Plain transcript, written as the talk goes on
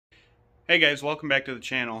Hey guys, welcome back to the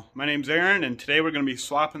channel. My name's Aaron and today we're going to be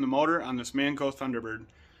swapping the motor on this Manco Thunderbird.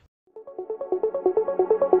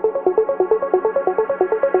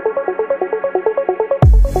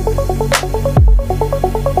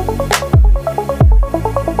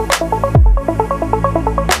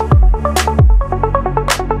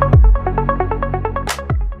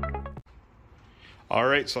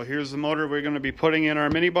 Alright, so here's the motor we're going to be putting in our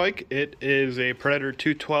mini bike. It is a Predator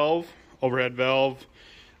 212 overhead valve.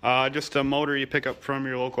 Just a motor you pick up from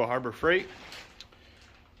your local Harbor Freight.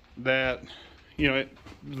 That, the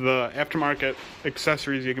aftermarket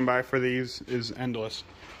accessories you can buy for these is endless.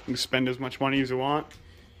 You can spend as much money as you want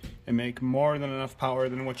and make more than enough power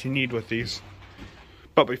than what you need with these.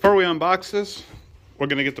 But before we unbox this, we're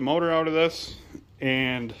going to get the motor out of this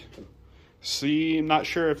and see. I'm not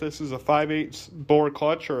sure if this is a 5/8 bore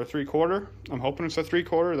clutch or a 3/4. I'm hoping it's a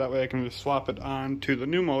 3/4. That way I can just swap it on to the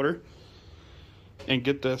new motor and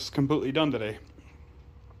get this completely done today.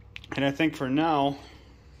 And I think for now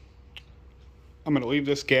I'm going to leave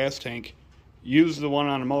this gas tank, use the one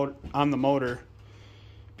on the motor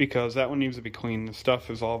because that one needs to be clean. The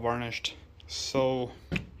stuff is all varnished. So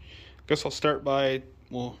I guess I'll start by,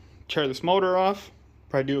 we'll tear this motor off,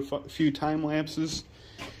 probably do a few time lapses,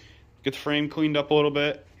 get the frame cleaned up a little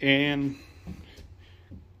bit, and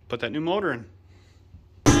put that new motor in.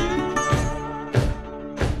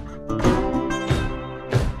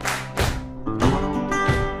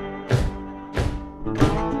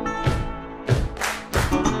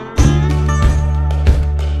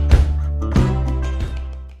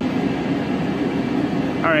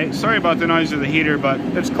 Alright, sorry about the noise of the heater, but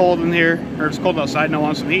it's cold in here, or it's cold outside and I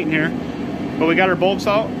want some heat in here. But we got our bolts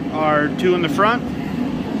out, our two in the front,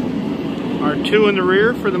 our two in the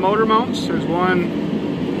rear for the motor mounts. There's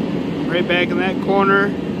one right back in that corner,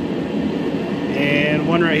 and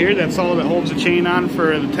one right here. That's all that holds the chain on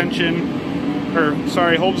for the tension,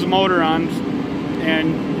 holds the motor on,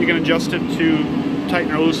 and you can adjust it to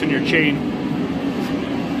tighten or loosen your chain.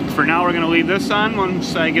 For now, we're going to leave this on.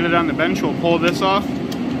 Once I get it on the bench, we'll pull this off.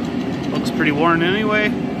 Looks pretty worn anyway.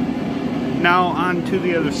 Now on to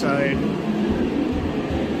the other side.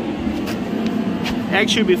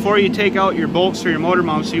 Actually, before you take out your bolts for your motor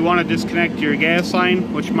mounts, you want to disconnect your gas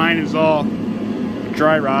line, which mine is all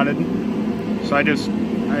dry rotted. So I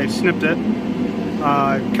snipped it.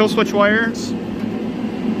 Kill switch wires,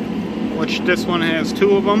 which this one has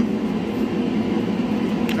two of them.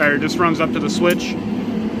 Or just runs up to the switch.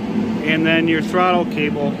 And then your throttle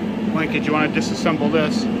cable linkage, you want to disassemble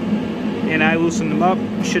this. And I loosened them up.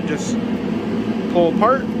 You should just pull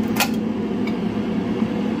apart.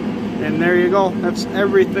 And there you go. That's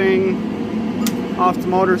everything off the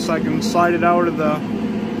motor, so I can slide it out of the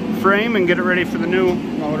frame and get it ready for the new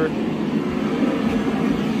motor.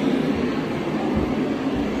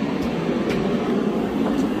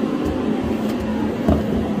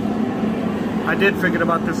 I did forget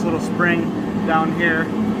about this little spring down here,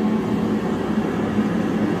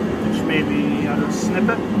 which maybe I'll just snip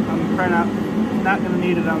it. I'm probably not going to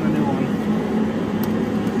need it on the new one.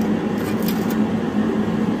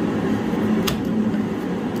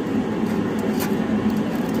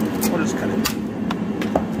 We'll just cut it.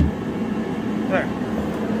 There.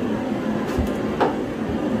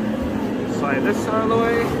 Slide this out of the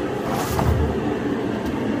way.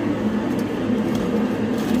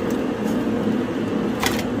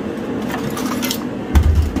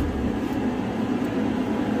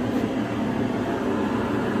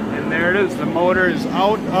 There it is. The motor is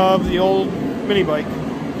out of the old mini bike.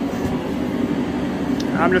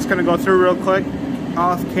 I'm just going to go through real quick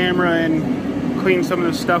off camera and clean some of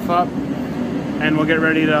this stuff up, and we'll get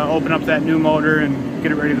ready to open up that new motor and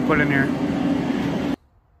get it ready to put in here.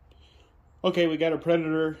 Okay, we got a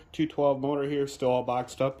Predator 212 motor here, still all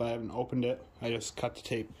boxed up. I haven't opened it. I just cut the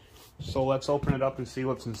tape. So let's open it up and see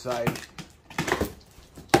what's inside.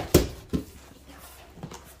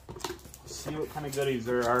 See what kind of goodies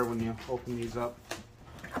there are when you open these up.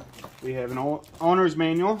 We have an owner's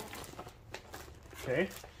manual. Okay.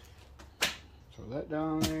 Throw that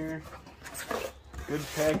down there. Good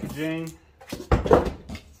packaging.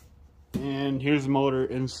 And here's the motor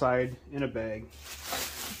inside in a bag.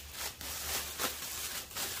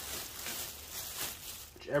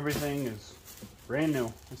 Everything is brand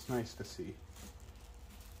new. It's nice to see.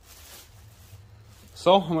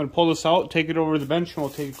 So I'm going to pull this out, take it over to the bench, and we'll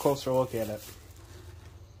take a closer look at it.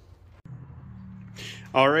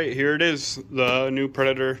 Alright, here it is, the new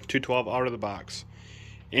Predator 212 out of the box.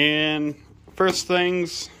 And first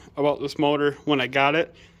things about this motor, when I got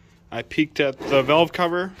it, I peeked at the valve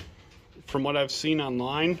cover. From what I've seen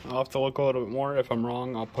online, I'll have to look a little bit more. If I'm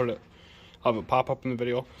wrong, I'll put it I'll have it pop up in the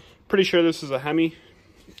video. Pretty sure this is a Hemi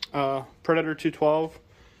Predator 212.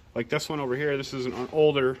 Like this one over here, this is an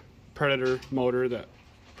older Predator motor that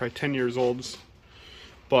probably 10 years old,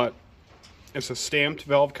 but it's a stamped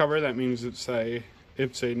valve cover. That means it's a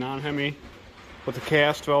non-Hemi with a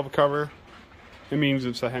cast valve cover. It means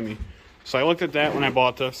it's a Hemi. So I looked at that when I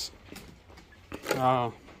bought this.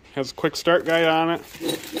 Has a quick start guide on it.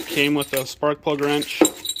 Came with a spark plug wrench,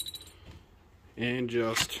 and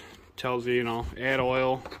just tells you, add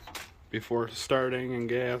oil before starting and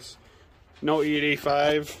gas. No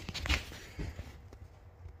E85.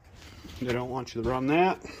 They don't want you to run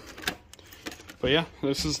that. But yeah,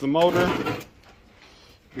 this is the motor.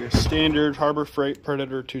 Your standard Harbor Freight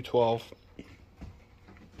Predator 212.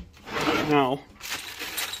 Now,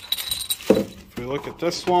 if we look at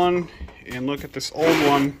this one and look at this old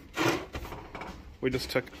one we just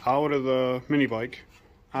took out of the mini bike,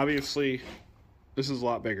 obviously this is a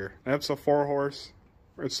lot bigger. That's a 4-horse,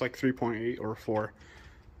 or it's like 3.8 or 4.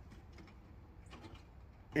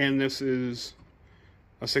 And this is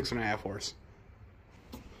a 6.5 horse.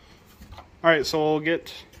 Alright, so we'll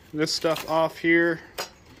get this stuff off here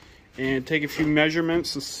and take a few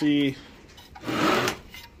measurements to see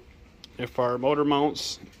if our motor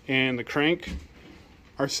mounts and the crank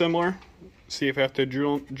are similar. See if I have to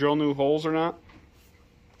drill new holes or not.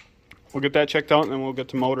 We'll get that checked out, and then we'll get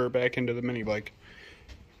the motor back into the mini bike.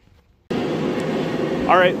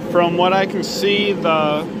 Alright, from what I can see,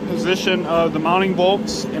 the position of the mounting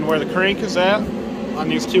bolts and where the crank is at on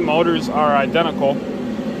these two motors are identical.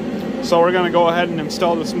 So we're going to go ahead and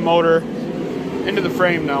install this motor into the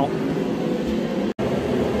frame now.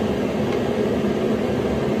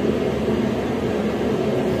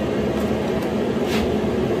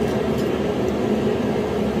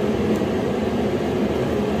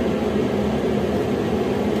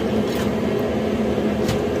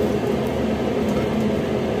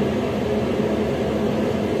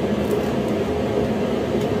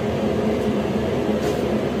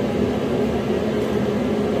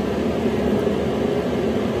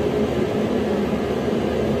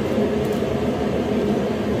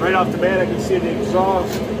 Right off the bat, I can see the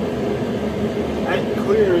exhaust. It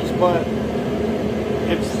clears, but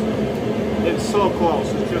it's so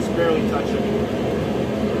close. It's just barely touching.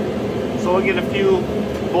 So we'll get a few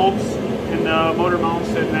bolts and motor mounts,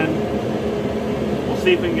 and then we'll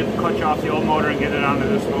see if we can get the clutch off the old motor and get it onto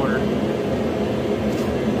this motor.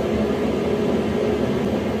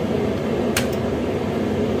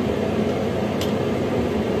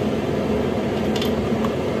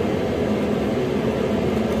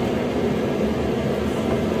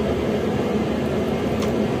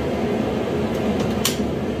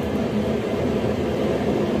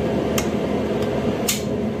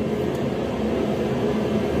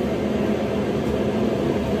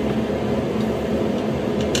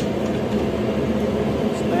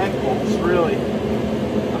 Really,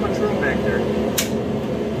 how much room back there?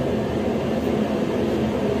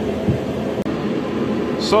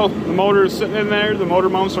 So the motor is sitting in there. The motor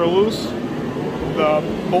mounts are loose, the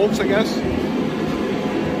bolts, I guess,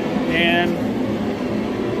 and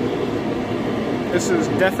this is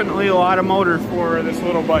definitely a lot of motor for this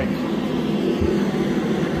little bike,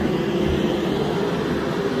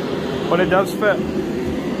 but it does fit.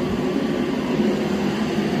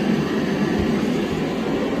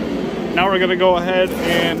 Now we're going to go ahead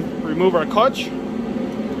and remove our clutch.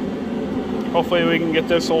 Hopefully we can get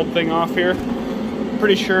this old thing off here.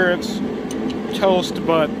 Pretty sure it's toast,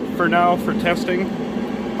 but for now, for testing,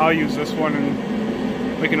 I'll use this one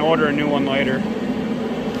and we can order a new one later.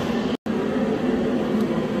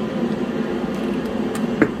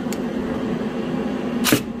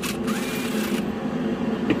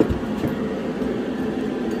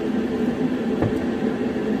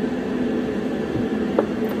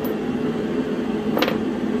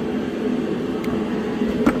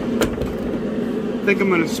 I think I'm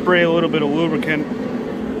going to spray a little bit of lubricant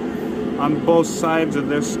on both sides of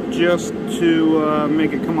this just to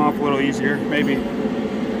make it come off a little easier, maybe.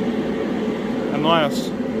 Unless,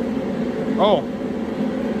 oh,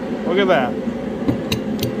 look at that.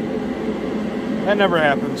 That never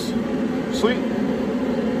happens. Sweet.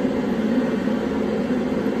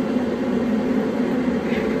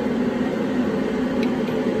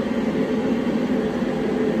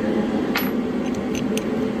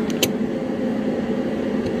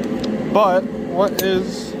 But what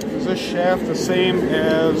is this shaft the same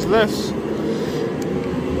as this?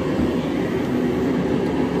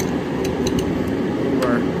 Move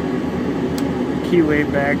our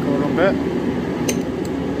keyway back a little bit.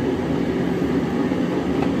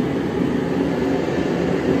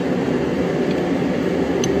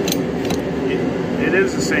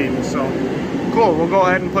 same. So cool, we'll go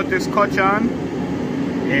ahead and put this clutch on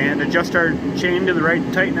and adjust our chain to the right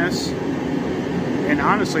tightness. And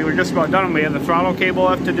honestly, we're just about done. We have the throttle cable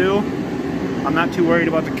left to do. I'm not too worried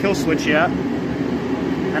about the kill switch yet.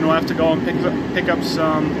 And we'll have to go and pick up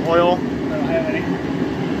some oil. I don't have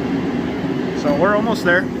any. So we're almost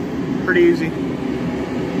there. Pretty easy.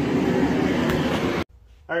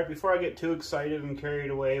 Alright, before I get too excited and carried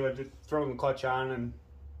away with just throwing the clutch on and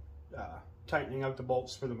tightening up the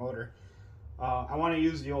bolts for the motor, I want to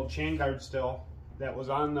use the old chain guard still that was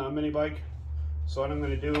on the mini bike. So what I'm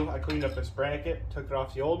going to do, I cleaned up this bracket, took it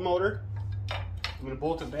off the old motor. I'm going to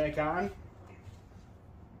bolt it back on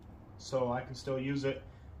so I can still use it,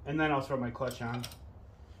 and then I'll throw my clutch on.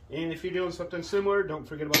 And if you're doing something similar, don't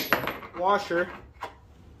forget about the washer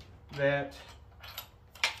that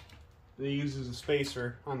they use as a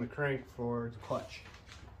spacer on the crank for the clutch.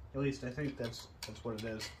 At least I think that's what it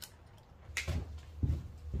is.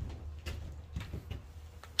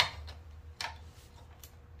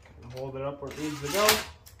 Hold it up where it needs to go.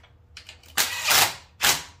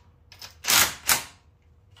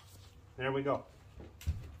 There we go.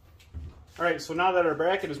 Alright, so now that our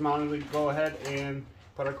bracket is mounted, we can go ahead and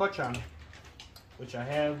put our clutch on, which I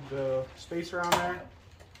have the spacer on there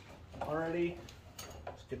already.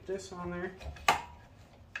 Let's get this on there.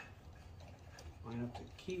 Line up the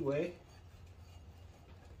keyway.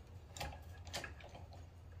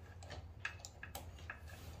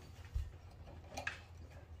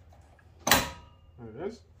 There it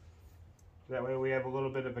is. That way we have a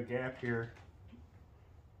little bit of a gap here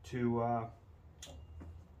to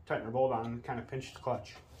tighten our bolt on and kind of pinch the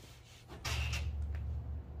clutch.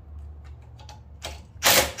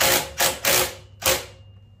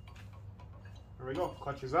 There we go,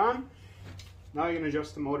 clutch is on. Now you can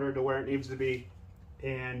adjust the motor to where it needs to be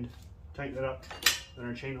and tighten it up, then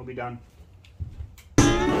our chain will be done.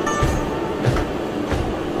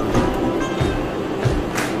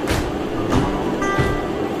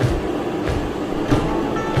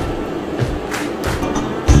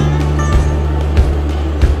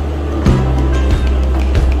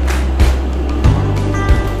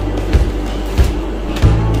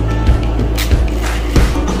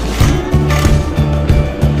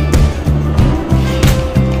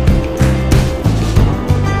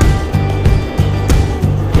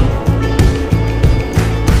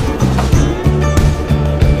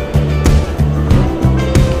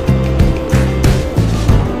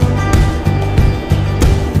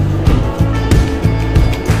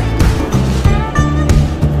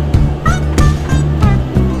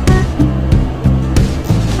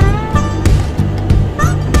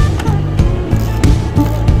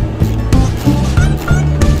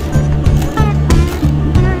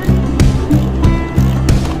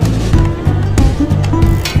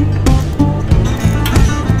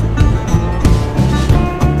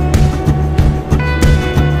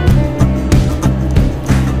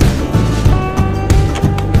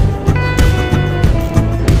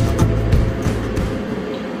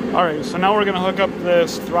 Alright, so now we're going to hook up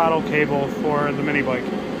this throttle cable for the mini bike.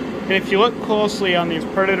 And if you look closely on these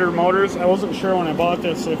Predator motors, I wasn't sure when I bought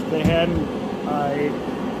this if they had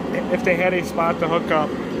a spot to hook up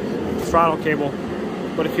the throttle cable.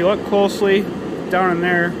 But if you look closely down in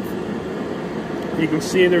there, you can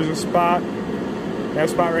see there's a spot, that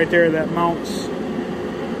spot right there that mounts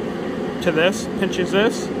to this, pinches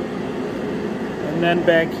this. And then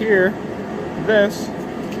back here, this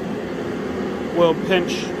will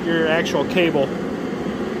pinch your actual cable.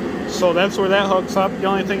 So that's where that hooks up. The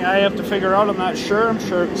only thing I have to figure out, I'm sure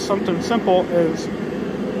it's something simple, is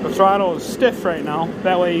the throttle is stiff right now.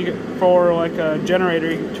 That way you get, for like a generator,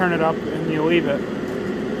 you can turn it up and you leave it.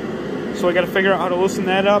 So we got to figure out how to loosen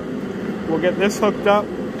that up. We'll get this hooked up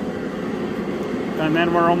and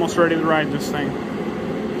then we're almost ready to ride this thing.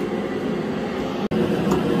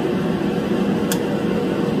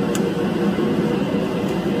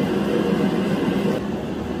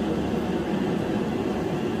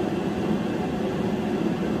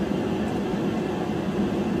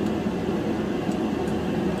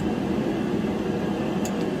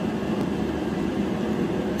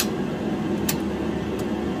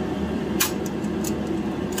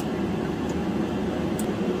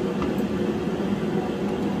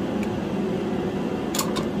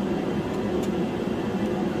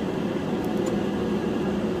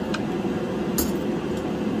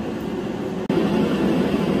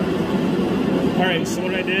 Alright, so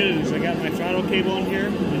what I did is I got my throttle cable in here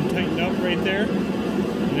and tightened up right there.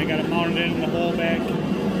 And I got it mounted in the hole back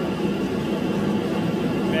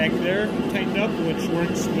there, tightened up, which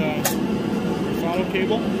works the throttle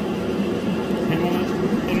cable.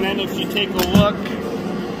 And then if you take a look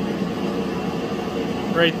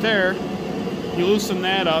right there, you loosen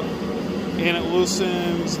that up, and it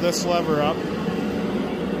loosens this lever up,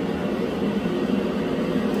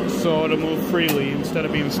 so it'll move freely instead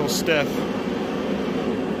of being so stiff.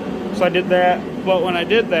 So I did that, but when I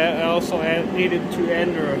did that, I also needed to add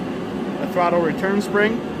a throttle return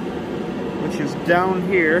spring, which is down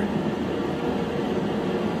here.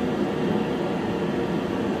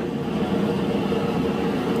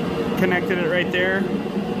 Connected it right there.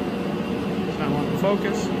 It's not wanting to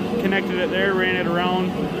focus. Connected it there, ran it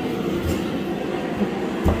around,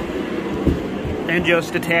 and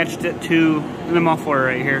just attached it to the muffler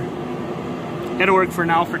right here. It'll work for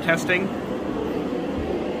now for testing.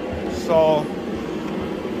 So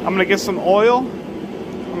I'm gonna get some oil.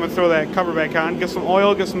 I'm gonna throw that cover back on. Get some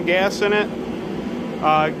oil, get some gas in it.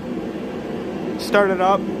 Start it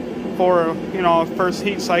up for, you know, first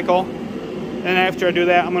heat cycle. And after I do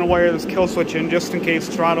that, I'm going to wire this kill switch in just in case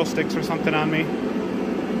throttle sticks or something on me.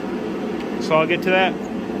 So I'll get to that.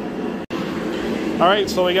 Alright,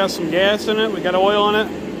 so we got some gas in it, we got oil in it.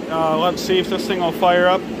 Let's see if this thing will fire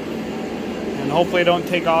up. And hopefully it don't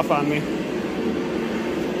take off on me.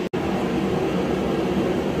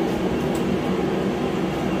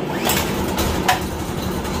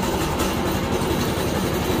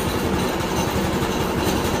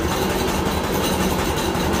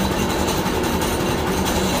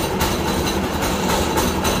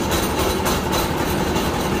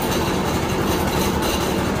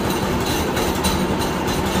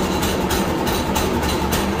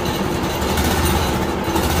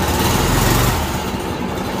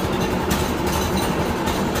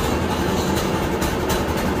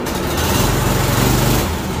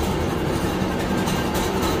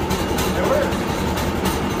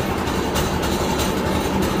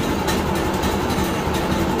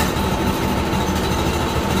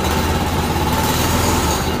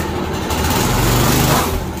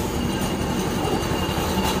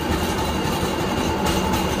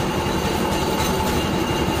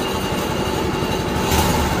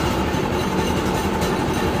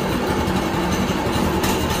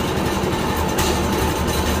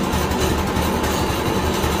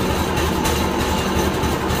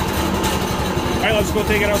 Alright, let's go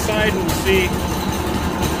take it outside and see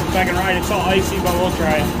if I can ride it. It's all icy, but we'll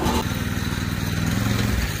try it.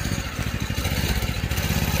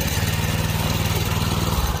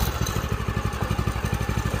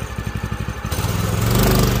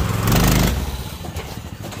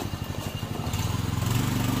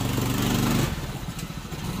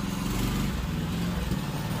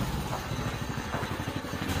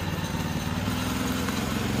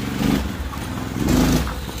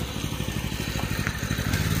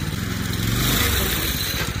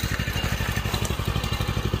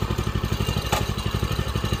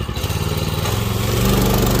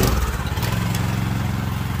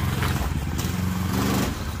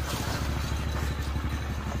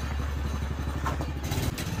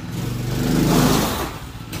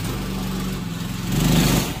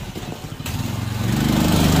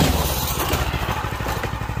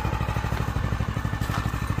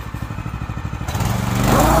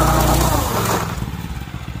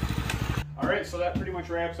 So that pretty much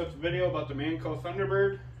wraps up the video about the Manco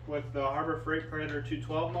Thunderbird with the Harbor Freight Predator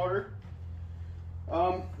 212 motor.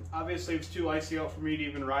 Obviously it's too icy out for me to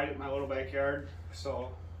even ride it in my little backyard, so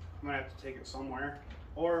I'm gonna have to take it somewhere.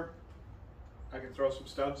 Or I can throw some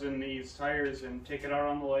stubs in these tires and take it out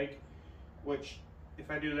on the lake, which if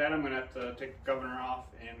I do that I'm gonna have to take the governor off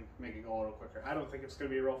and make it go a little quicker. I don't think it's gonna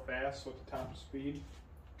be real fast with the top speed,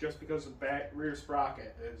 just because the rear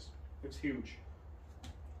sprocket it's huge.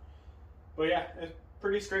 But yeah, it's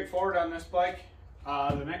pretty straightforward on this bike.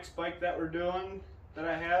 The next bike that we're doing that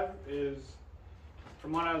I have is,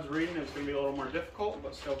 from what I was reading, it's going to be a little more difficult,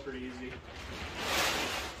 but still pretty easy.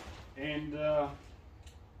 And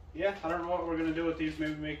yeah, I don't know what we're going to do with these.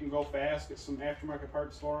 Maybe make them go fast, get some aftermarket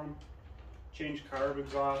parts for them, change carb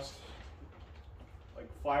exhaust, like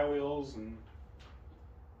flywheels and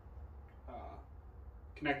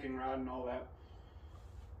connecting rod and all that.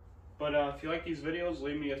 But if you like these videos,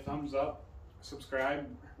 leave me a thumbs up, subscribe,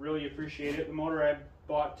 really appreciate it. The motor I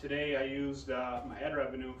bought today, I used my ad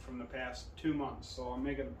revenue from the past 2 months, so I'm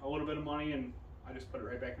making a little bit of money and I just put it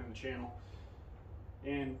right back on the channel.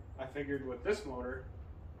 And I figured with this motor,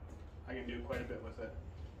 I can do quite a bit with it.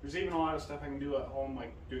 There's even a lot of stuff I can do at home,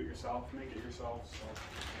 like do it yourself, make it yourself. So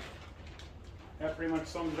that pretty much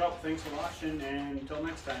sums it up. Thanks for watching, and until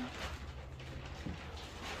next time.